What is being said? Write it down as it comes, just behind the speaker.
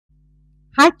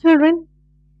Hi children,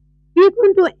 we are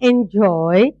going to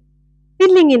enjoy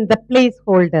filling in the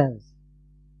placeholders.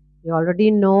 You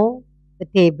already know the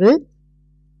tables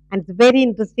and it's a very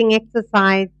interesting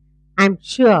exercise. I'm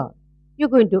sure you're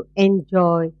going to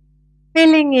enjoy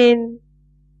filling in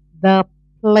the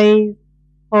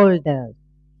placeholders.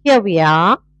 Here we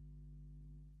are.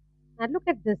 Now look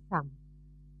at this sum.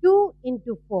 2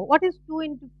 into 4. What is 2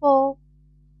 into 4?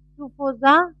 2 fours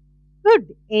are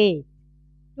good. 8.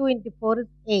 2 into 4 is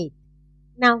 8.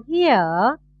 Now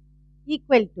here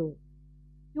equal to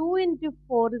 2 into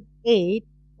 4 is 8.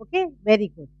 Okay, very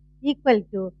good. Equal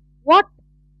to what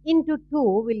into 2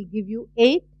 will give you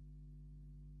 8?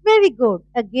 Very good.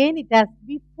 Again, it has to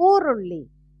be 4 only.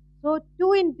 So,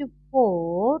 2 into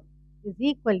 4 is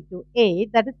equal to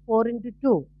 8. That is 4 into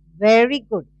 2. Very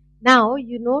good. Now,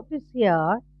 you notice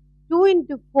here, 2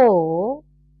 into 4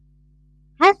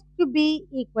 has to be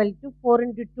equal to 4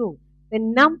 into 2. The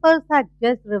numbers are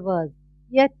just reversed.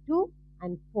 Here 2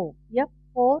 and 4. Here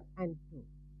 4 and 2.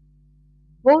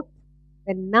 Both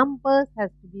the numbers has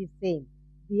to be same.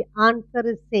 The answer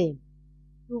is same.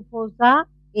 2 fours are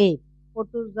 8. 4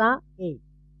 twos are 8.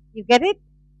 You get it?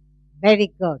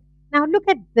 Very good. Now look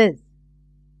at this.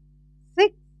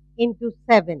 6 into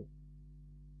 7.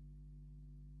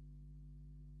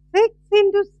 6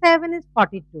 into 7 is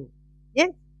 42.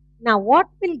 Yes? Now what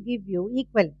will give you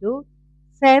equal to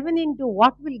 7 into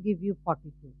what will give you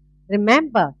 42?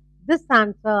 Remember, this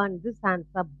answer and this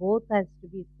answer both has to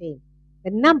be same. The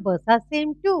numbers are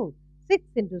same too. 6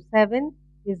 into 7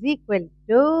 is equal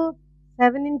to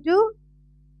 7 into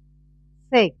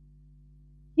 6.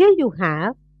 Here you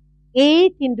have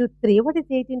 8 into 3. What is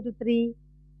 8 into 3?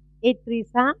 8 3s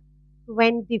are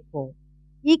 24.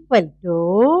 Equal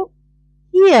to,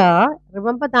 here,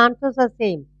 remember the answers are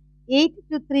same. 8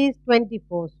 into 3 is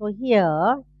 24. So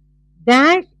here,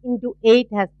 dash into 8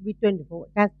 has to be 24.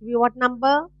 It has to be what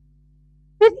number?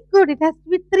 Very good. It has to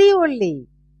be 3 only.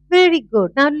 Very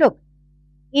good. Now look.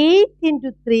 8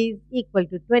 into 3 is equal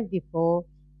to 24.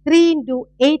 3 into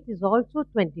 8 is also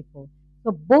 24.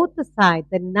 So both the sides,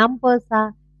 the numbers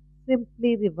are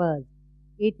simply reversed.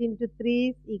 8 into 3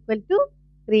 is equal to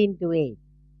 3 into 8.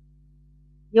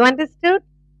 You understood?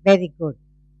 Very good.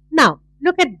 Now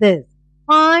look at this.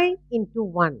 5 into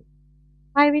 1.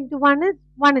 5 into 1 is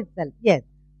 1 itself. Yes.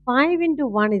 5 into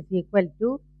 1 is equal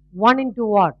to 1 into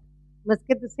what? Must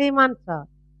get the same answer.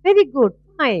 Very good.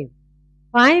 5.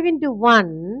 5 into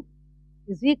 1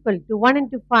 is equal to 1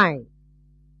 into 5.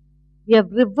 We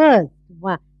have reversed.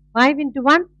 5 into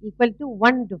 1 equal to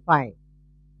 1 into 5.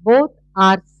 Both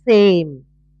are same.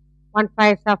 1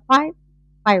 5s are 5,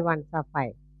 5 1s are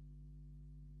 5.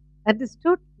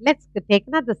 Understood? Let's take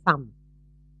another sum.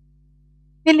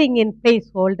 Filling in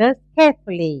placeholders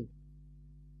carefully.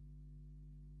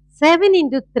 7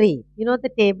 into 3. You know the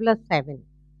table of 7.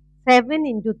 7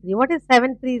 into 3. What is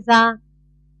 7 3s are?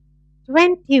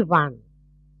 21.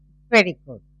 Very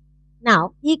good.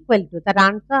 Now, equal to, that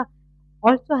answer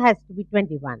also has to be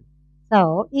 21.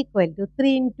 So, equal to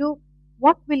 3 into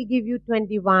what will give you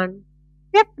 21?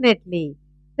 Definitely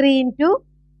 3 into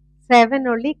 7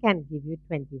 only can give you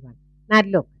 21. Now,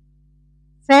 look.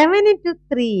 7 into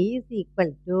 3 is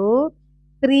equal to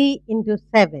 3 into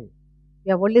 7. We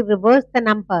have only reversed the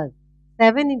numbers.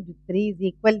 7 into 3 is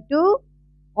equal to,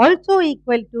 also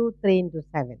equal to 3 into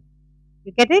 7.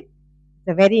 You get it? It's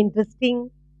a very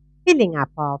interesting filling up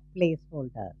of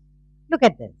placeholders. Look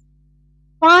at this.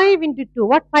 5 into 2.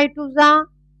 What 5 twos are?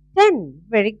 10.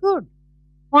 Very good.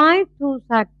 5 twos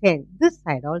are 10. This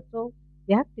side also,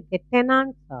 you have to get 10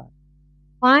 answers.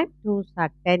 5 twos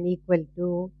are 10 equal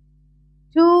to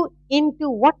 2 into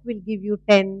what will give you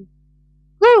 10?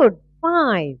 Good.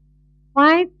 5.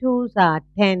 5 twos are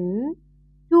 10.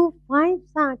 2 5s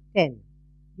are 10.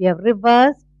 We have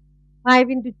reversed. 5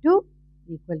 into 2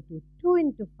 equal to 2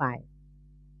 into 5.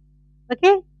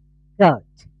 Okay? Good.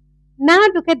 Now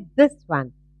look at this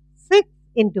one. 6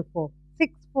 into 4.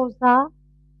 6 fours are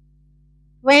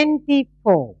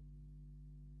 24.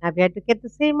 Now we have to get the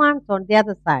same answer on the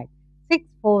other side. 6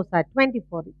 fours are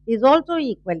 24 is also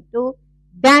equal to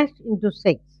dash into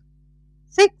 6.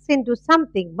 6 into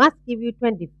something must give you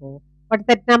 24. What is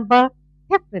that number?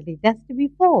 Definitely it has to be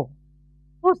 4.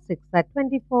 4 6 are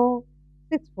 24.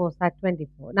 6 fours are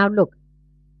 24. Now look.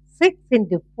 6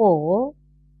 into 4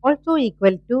 also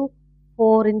equal to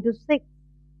 4 into 6.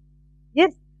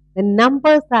 Yes, the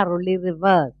numbers are only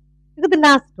reversed. Look at the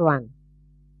last one.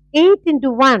 8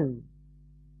 into 1.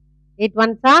 8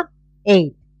 ones are 8.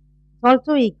 It's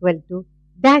also equal to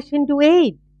dash into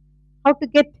 8. How to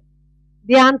get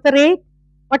the answer 8?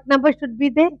 What number should be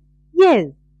there? Yes,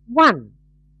 1.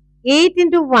 8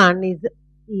 into 1 is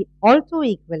also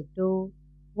equal to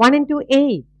 1 into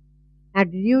 8. Now,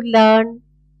 did you learn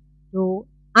to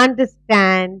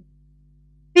understand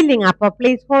filling up our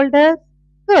placeholders?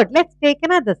 Good. Let's take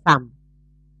another sum.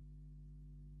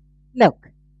 Look,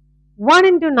 1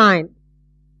 into 9.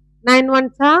 9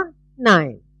 ones are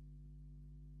 9.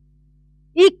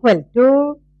 Equal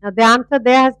to, now the answer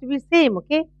there has to be same,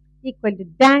 okay? Equal to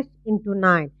dash into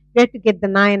 9. We have to get the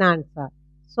 9 answer.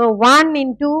 So 1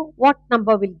 into what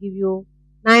number will give you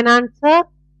 9 answer?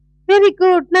 Very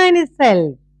good, 9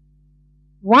 itself.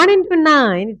 1 into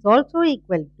 9 is also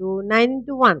equal to 9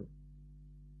 into 1.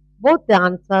 Both the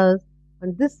answers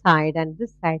on this side and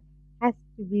this side has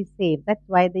to be same. That's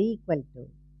why they equal to.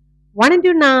 1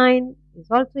 into 9 is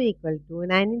also equal to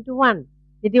 9 into 1.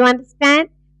 Did you understand?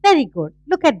 Very good.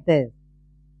 Look at this.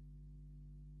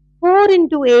 4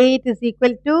 into 8 is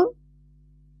equal to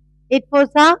 8 fours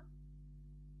are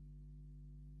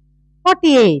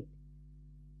 48.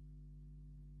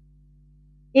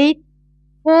 8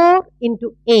 4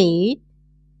 into 8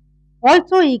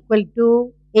 also equal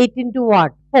to 8 into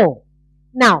what? 4.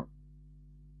 Now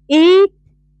 8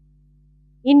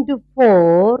 into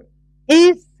 4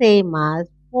 is same as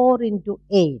 4 into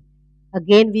 8.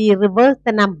 Again we reverse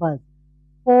the numbers.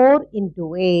 4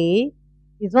 into 8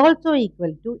 is also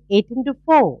equal to 8 into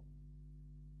 4.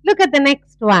 Look at the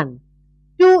next one.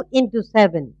 2 into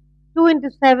 7. 2 into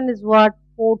 7 is what?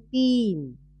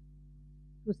 14.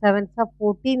 2 sevens are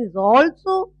 14 is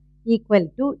also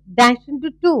equal to dash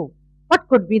into 2. What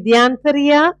could be the answer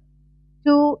here?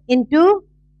 2 into,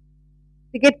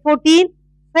 to get 14?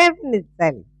 7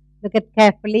 itself. Look at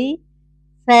carefully.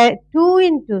 2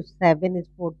 into 7 is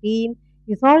 14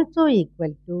 is also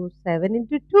equal to 7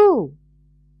 into 2.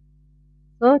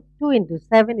 So 2 into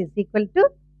 7 is equal to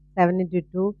 7 into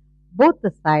 2. Both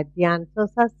the sides, the answers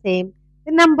are same.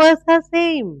 The numbers are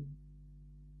same.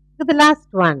 So the last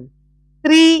one.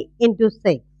 3 into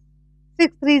 6.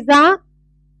 6 threes are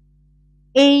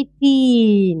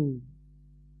 18.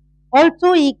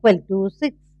 Also equal to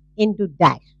 6 into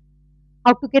dash.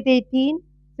 How to get 18?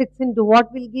 6 into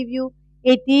what will give you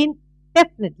 18?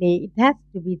 Definitely it has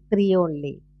to be 3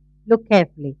 only. Look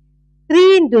carefully.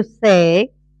 3 into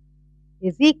 6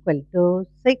 is equal to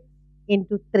 6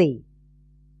 into 3.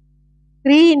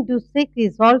 3 into 6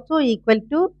 is also equal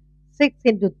to 6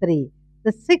 into 3.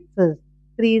 The 6's,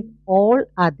 3's all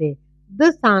are there.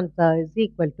 This answer is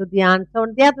equal to the answer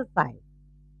on the other side.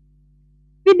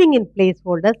 Filling in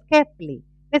placeholders carefully.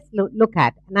 Let's look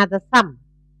at another sum.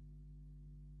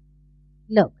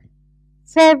 Look,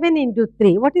 7 into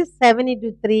 3. What is 7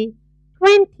 into 3?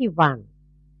 21.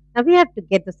 Now we have to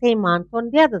get the same answer on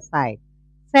the other side.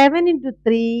 7 into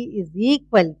 3 is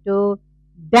equal to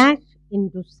dash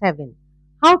into 7.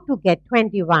 How to get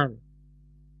 21?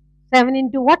 7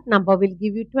 into what number will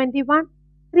give you 21?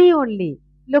 3 only.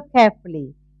 Look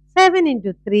carefully. 7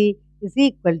 into 3 is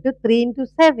equal to 3 into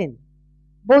 7.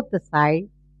 Both the sides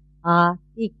are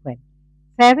equal.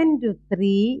 7 into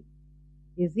 3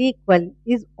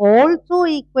 is also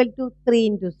equal to 3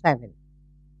 into 7.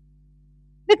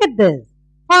 Look at this.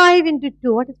 5 into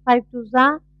 2. What is 5 twos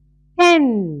are?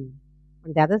 10.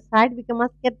 On the other side, we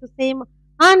must get the same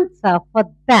answer for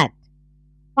that.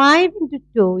 5 into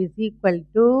 2 is equal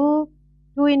to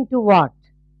 2 into what?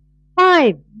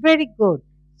 5. Very good.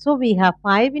 So we have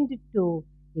 5 into 2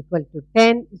 equal to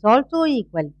 10 is also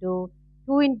equal to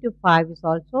 2 into 5 is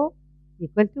also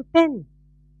equal to 10.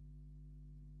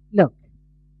 Look.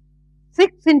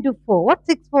 6 into 4. What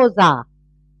 6 fours are?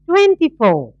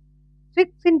 24.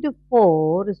 6 into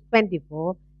 4 is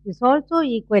 24 is also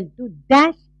equal to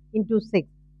dash into 6.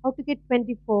 How to get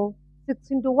 24?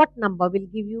 6 into what number will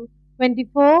give you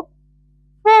 24?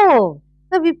 4.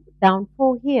 So we put down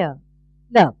 4 here.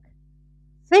 Look,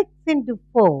 6 into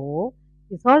 4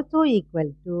 is also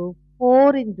equal to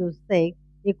 4 into 6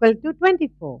 equal to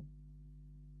 24.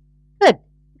 Good.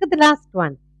 Look at the last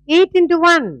one. 8 into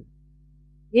 1.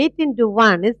 8 into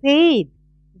 1 is 8.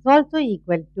 It's also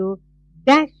equal to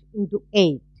dash into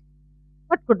 8.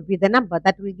 What could be the number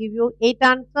that will give you 8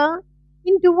 answer?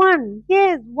 Into 1.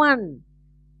 Yes, 1.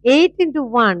 8 into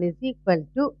 1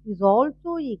 is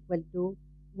also equal to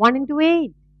 1 into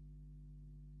 8.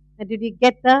 Now did you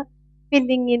get the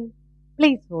filling in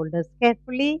placeholders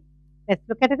carefully? Let's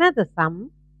look at another sum.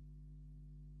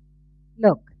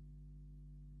 Look.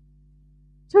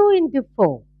 2 into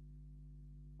 4.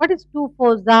 What is 2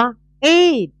 fours are?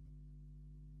 8.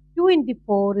 2 into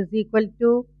 4 is equal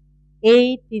to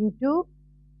 8 into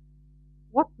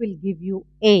what will give you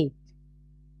 8?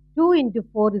 2 into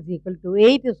 4 is equal to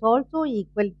 8 is also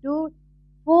equal to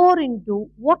 4 into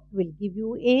what will give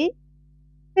you 8?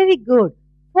 Very good.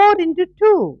 4 into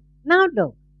 2. Now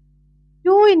look,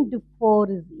 2 into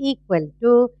 4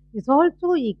 is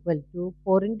also equal to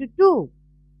 4 into 2.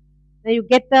 Now you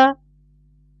get the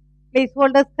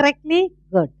placeholders correctly?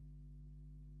 Good.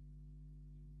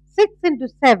 6 into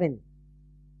 7.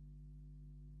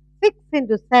 6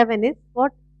 into 7 is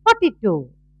what? 42.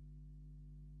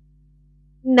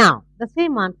 Now, the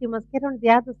same answer you must get on the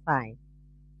other side.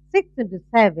 6 into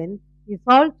 7 is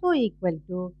also equal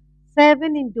to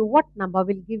 7 into what number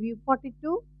will give you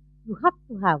 42? You have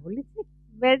to have only 6.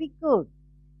 Very good.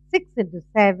 6 into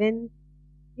 7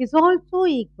 is also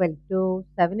equal to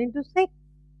 7 into 6.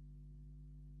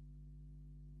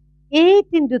 8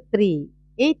 into 3.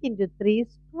 8 into 3 is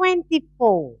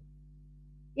 24.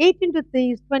 8 into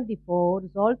 3 is 24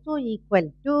 is also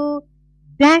equal to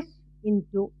dash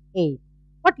into 8.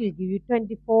 What will give you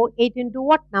 24? 8 into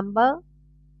what number?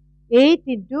 8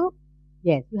 into,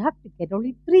 yes, you have to get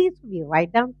only 3, so we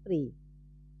write down 3.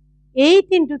 8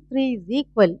 into 3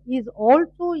 is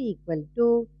also equal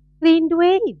to 3 into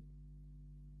 8.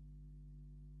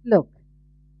 Look,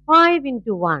 5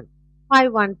 into 1.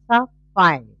 5 ones are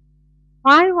 5.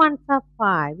 5 ones are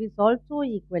 5 is also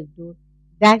equal to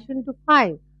dash into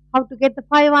 5. How to get the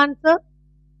 5 answer?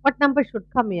 What number should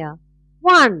come here?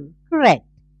 1. Correct.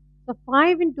 So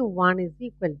 5 into 1 is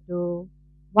equal to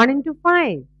 1 into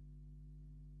 5.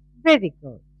 Very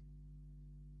good.